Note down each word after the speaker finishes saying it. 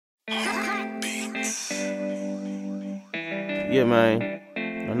yeah, man,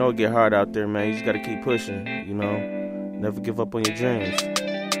 I know it get hard out there, man. You just gotta keep pushing, you know. Never give up on your dreams.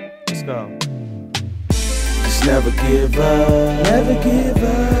 Let's go. Just never give up. Never give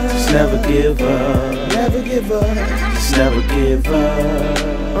up. Just never give up. Never give up. Just never give up.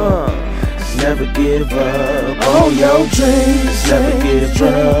 Just never give up on your dreams. Just never give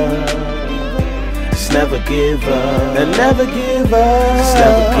up. Just never give up. And never give up. Just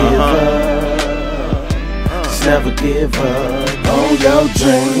never give up. Just never give up on your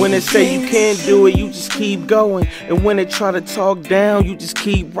dreams. When they say you can't do it, you just keep going. And when they try to talk down, you just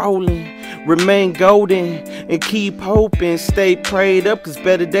keep rolling. Remain golden and keep hoping. Stay prayed up, cause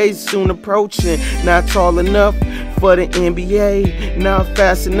better days soon approaching. Not tall enough for the NBA, not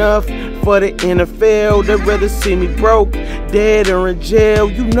fast enough for the NFL. They'd rather see me broke, dead, or in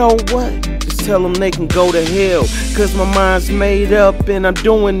jail. You know what? Just tell them they can go to hell. Cause my mind's made up and I'm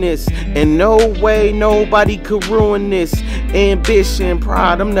doing this. And no way nobody could ruin this. Ambition,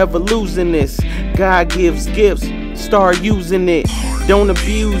 pride, I'm never losing this. God gives gifts, start using it. Don't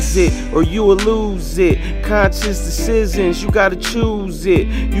abuse it or you will lose it. Conscious decisions, you gotta choose it.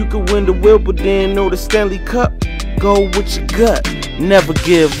 You could win the Wimbledon or the Stanley Cup. Go with your gut, never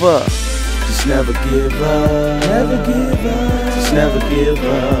give up. Just never give up. Never give up. Just never give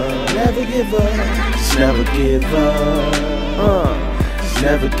up. Never give up. Just never give up. Just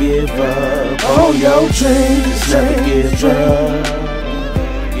never give up on your dreams. Just never give up.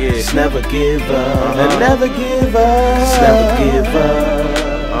 Yeah. Just never give up. And never give up. Just never give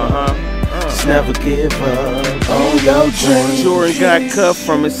up. Just never give up on your dreams. Jordan got cut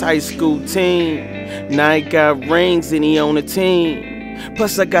from his high school team. Now he got rings and he on a team.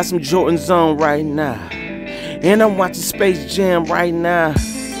 Plus I got some Jordans on right now. And I'm watching Space Jam right now.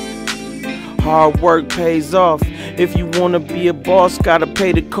 Hard work pays off. If you wanna be a boss, gotta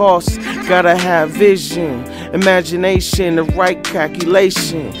pay the cost. Gotta have vision, imagination, the right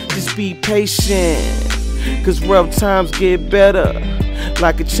calculation. Just be patient, cause rough times get better.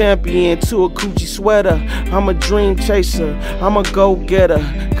 Like a champion to a Gucci sweater. I'm a dream chaser, I'm a go-getter.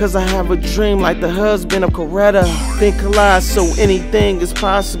 Cause I have a dream like the husband of Coretta. Think alive so anything is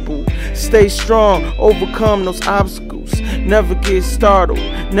possible. Stay strong, overcome those obstacles. Never get startled,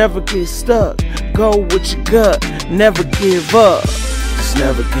 never get stuck. Go with your gut, never give up. Just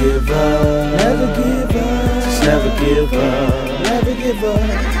never give up. Never give up. Just never give up. Never give up.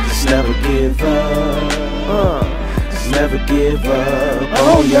 Just never give up. Just never give up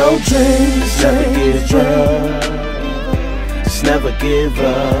on your dreams. Just never give up. Just never give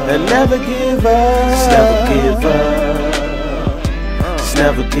up. And never give up. Just never give up. Just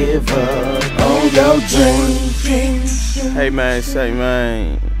never give up on your dreams. Hey man, say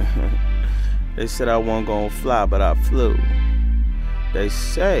man. They said I wasn't gonna fly, but I flew. They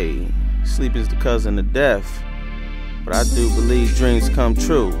say sleep is the cousin of death, but I do believe dreams come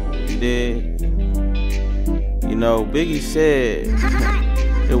true. You did? You know, Biggie said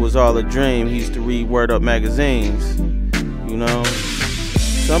it was all a dream. He used to read Word Up magazines. You know,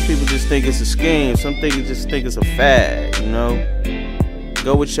 some people just think it's a scheme. Some people just think it's a fad. You know,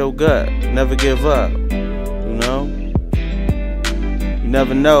 go with your gut. Never give up. You know, you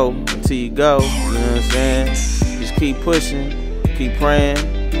never know until you go. You know what I'm saying? Just keep pushing. Keep praying,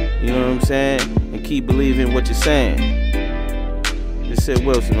 you know what I'm saying, and keep believing what you're saying. This is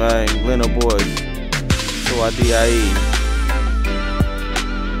Wilson, man, Leno Boys, so I-D-I-E.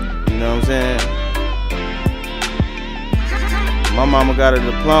 You know what I'm saying? My mama got a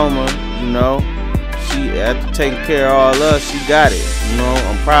diploma, you know. She, after taking care of all us, she got it, you know.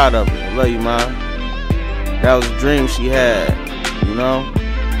 I'm proud of her. I love you, Mom. That was a dream she had, you know.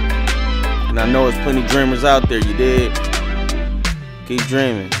 And I know there's plenty of dreamers out there, you did. Keep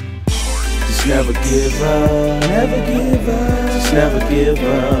dreaming. Just never give up. Never give up. Just never give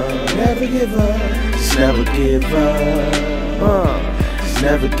up. Never give up. Just never give up. Just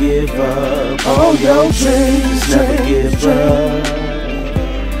never give up on your dreams. Just never give up.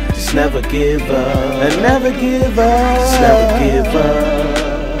 Just never give up. And never give up. Just never give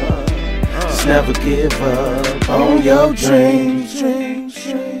up. Just never give up on your dreams.